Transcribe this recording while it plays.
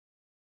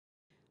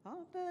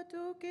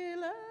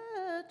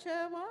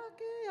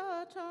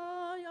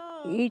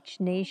Each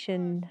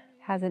nation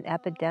has an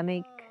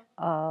epidemic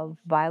of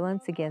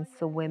violence against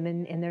the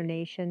women in their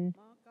nation,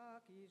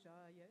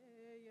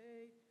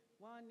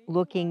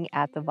 looking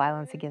at the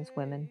violence against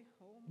women.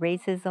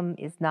 Racism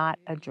is not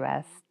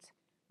addressed.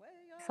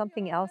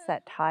 Something else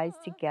that ties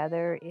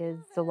together is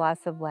the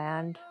loss of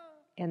land,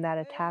 and that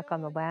attack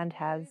on the land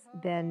has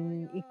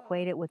been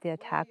equated with the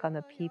attack on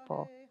the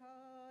people.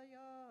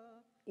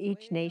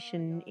 Each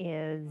nation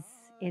is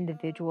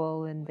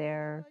individual in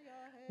their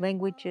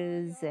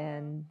languages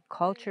and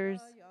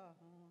cultures.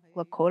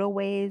 Lakota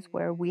ways,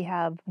 where we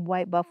have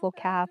white buffalo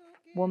calf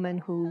woman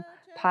who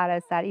taught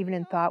us that even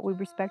in thought we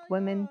respect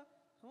women.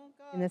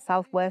 In the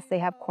Southwest, they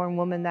have corn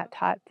women that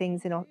taught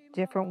things in a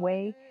different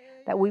way.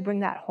 That we bring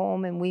that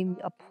home and we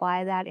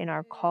apply that in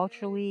our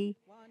culturally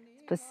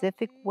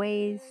specific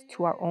ways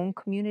to our own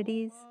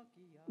communities,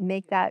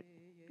 make that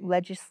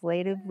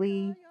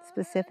legislatively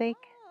specific,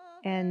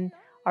 and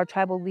our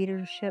tribal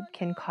leadership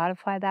can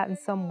codify that in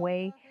some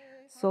way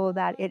so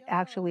that it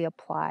actually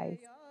applies.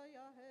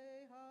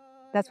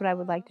 That's what I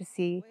would like to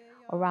see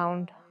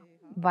around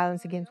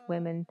violence against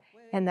women,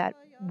 and that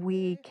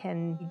we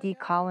can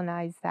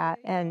decolonize that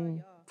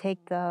and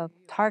take the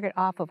target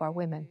off of our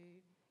women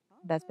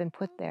that's been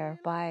put there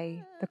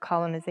by the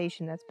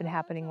colonization that's been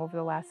happening over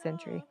the last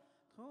century.